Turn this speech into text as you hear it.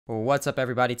What's up,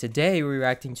 everybody? Today we're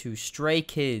reacting to Stray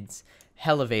Kids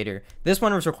Hellevator. This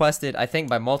one was requested, I think,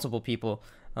 by multiple people.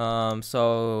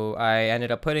 So I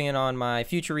ended up putting it on my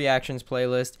future reactions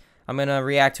playlist. I'm gonna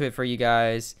react to it for you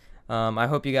guys. I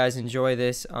hope you guys enjoy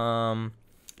this. But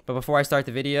before I start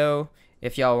the video,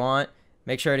 if y'all want,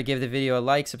 make sure to give the video a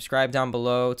like, subscribe down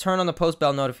below, turn on the post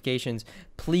bell notifications.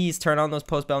 Please turn on those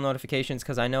post bell notifications,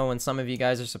 because I know when some of you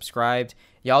guys are subscribed,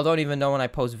 y'all don't even know when I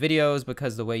post videos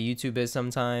because the way YouTube is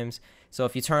sometimes. So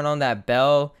if you turn on that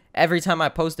bell, every time I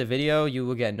post a video, you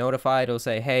will get notified. It'll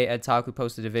say, hey, Ed Taku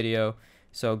posted a video,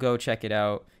 so go check it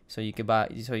out. So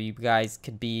you guys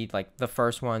could be like the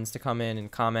first ones to come in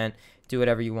and comment, do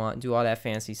whatever you want, do all that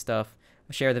fancy stuff.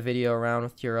 Share the video around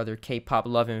with your other K-pop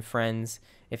loving friends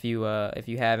if you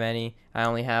have any. I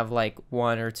only have like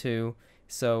one or two,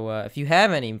 so if you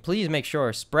have any, please make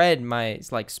sure spread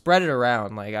it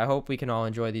around. Like, I hope we can all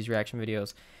enjoy these reaction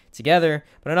videos together.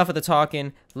 But enough of the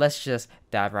talking, let's just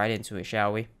dive right into it,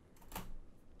 shall we?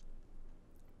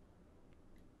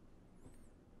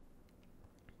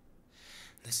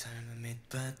 This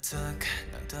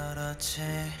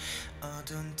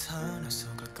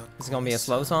is gonna be a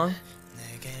slow song.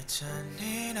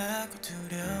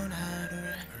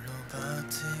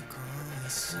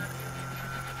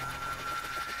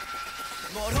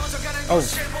 Oh,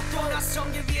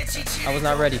 I was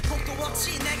not ready.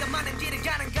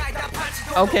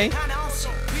 Okay.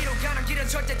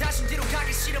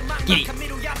 Get it.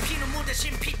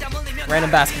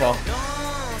 Random basketball.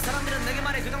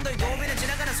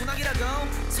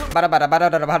 The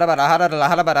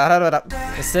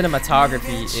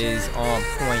cinematography is on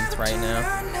point right now.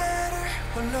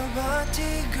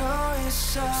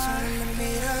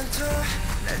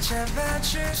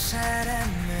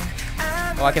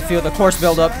 Oh, I can feel the course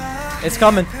build up. It's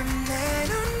coming.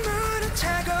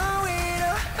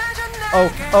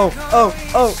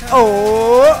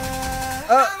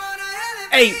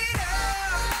 Hey.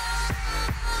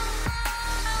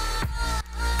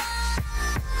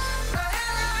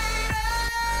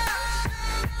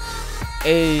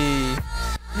 Hey.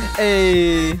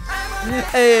 Hey.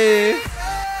 Hey.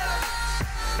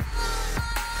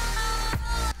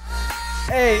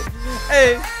 Hey,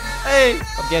 hey, hey.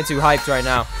 I'm getting too hyped right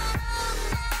now.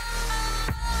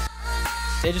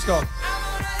 They just go.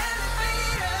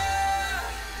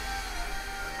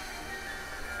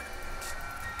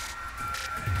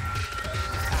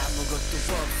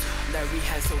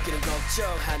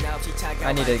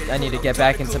 I need to get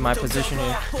back into my position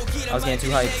here. I was getting too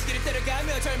hyped.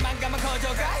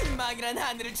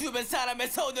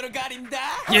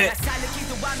 Yeah.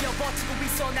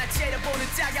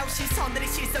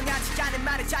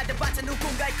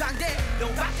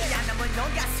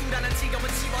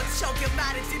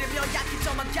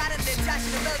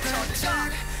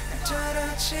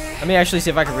 Let me actually see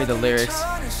if I can read the lyrics.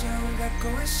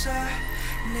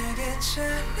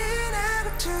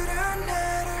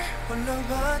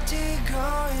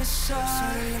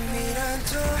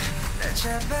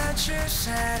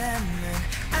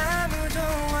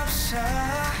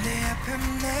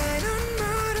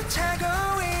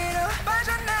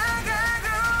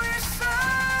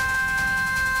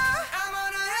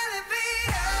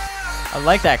 I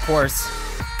like that chorus.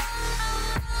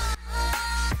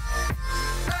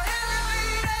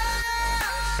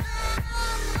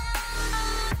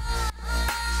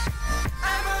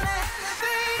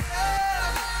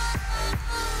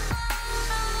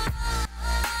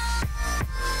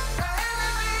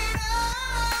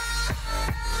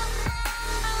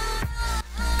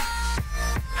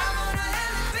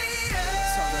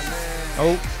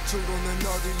 Oh.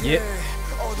 Yep.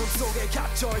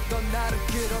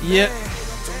 Yep.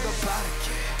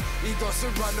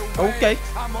 Okay.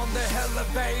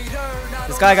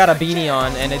 This guy got a beanie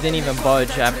on and it didn't even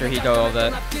budge after he did all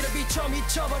that.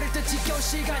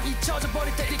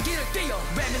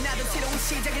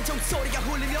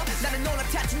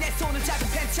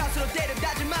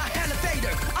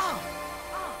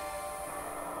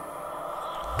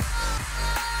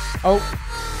 Oh.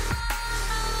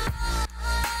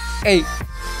 Hey,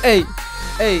 hey,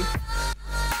 hey.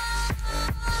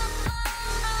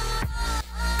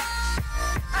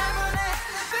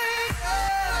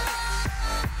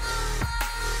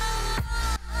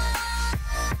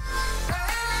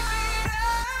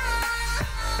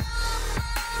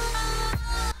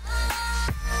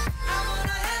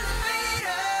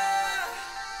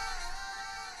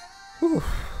 Whew.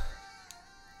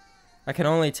 I can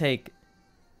only take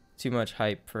too much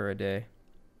hype for a day.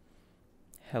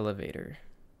 Hellevator.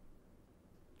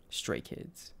 Stray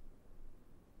Kids.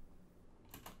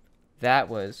 That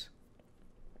was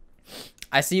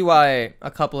I see why a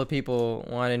couple of people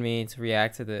wanted me to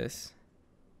react to this.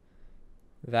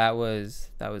 That was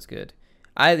good.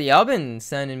 Y'all been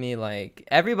sending me, like,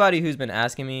 everybody who's been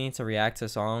asking me to react to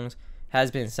songs has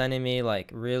been sending me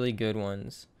like really good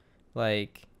ones,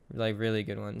 like really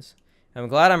good ones. I'm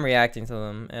glad I'm reacting to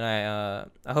them, and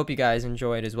I hope you guys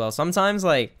enjoy it as well. Sometimes,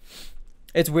 like,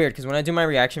 it's weird because when I do my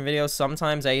reaction videos,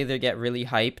 sometimes I either get really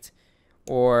hyped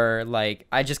or like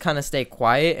I just kind of stay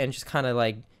quiet and just kind of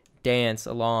like dance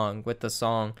along with the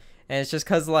song. And it's just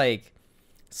because, like,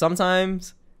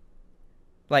 sometimes,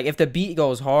 like, if the beat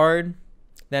goes hard,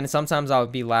 then sometimes I'll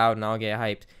be loud and I'll get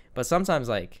hyped. But sometimes,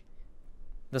 like,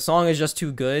 the song is just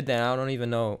too good that I don't even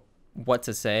know what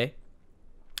to say,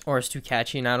 or it's too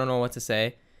catchy and I don't know what to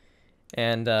say.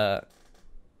 And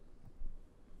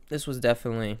this was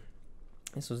definitely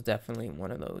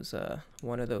one of those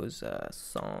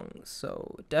songs.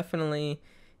 So definitely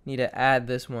need to add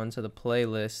this one to the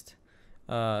playlist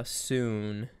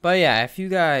soon. But yeah, if you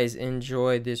guys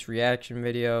enjoyed this reaction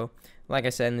video, like I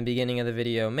said in the beginning of the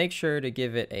video, make sure to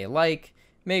give it a like.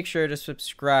 Make sure to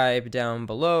subscribe down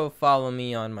below. Follow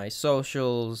me on my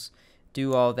socials.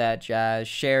 Do all that jazz.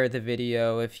 Share the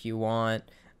video if you want.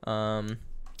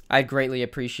 I'd greatly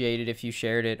appreciate it if you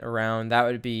shared it around. That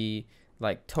would be,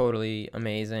 like, totally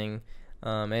amazing.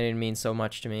 And it means so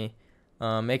much to me.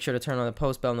 Make sure to turn on the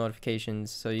post bell notifications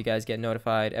so you guys get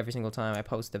notified every single time I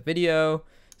post a video,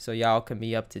 so y'all can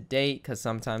be up to date, because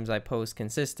sometimes I post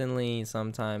consistently,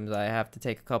 sometimes I have to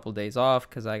take a couple days off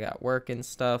because I got work and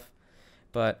stuff.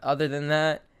 But other than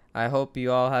that, I hope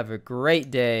you all have a great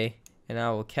day, and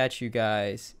I will catch you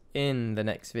guys in the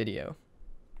next video.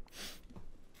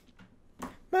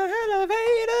 My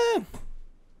Hellevator.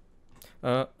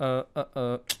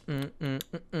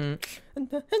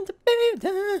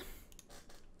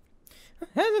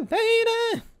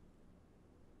 Hellevator.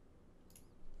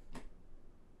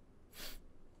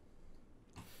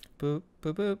 Boop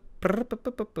boop boop boop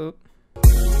boop boop boop.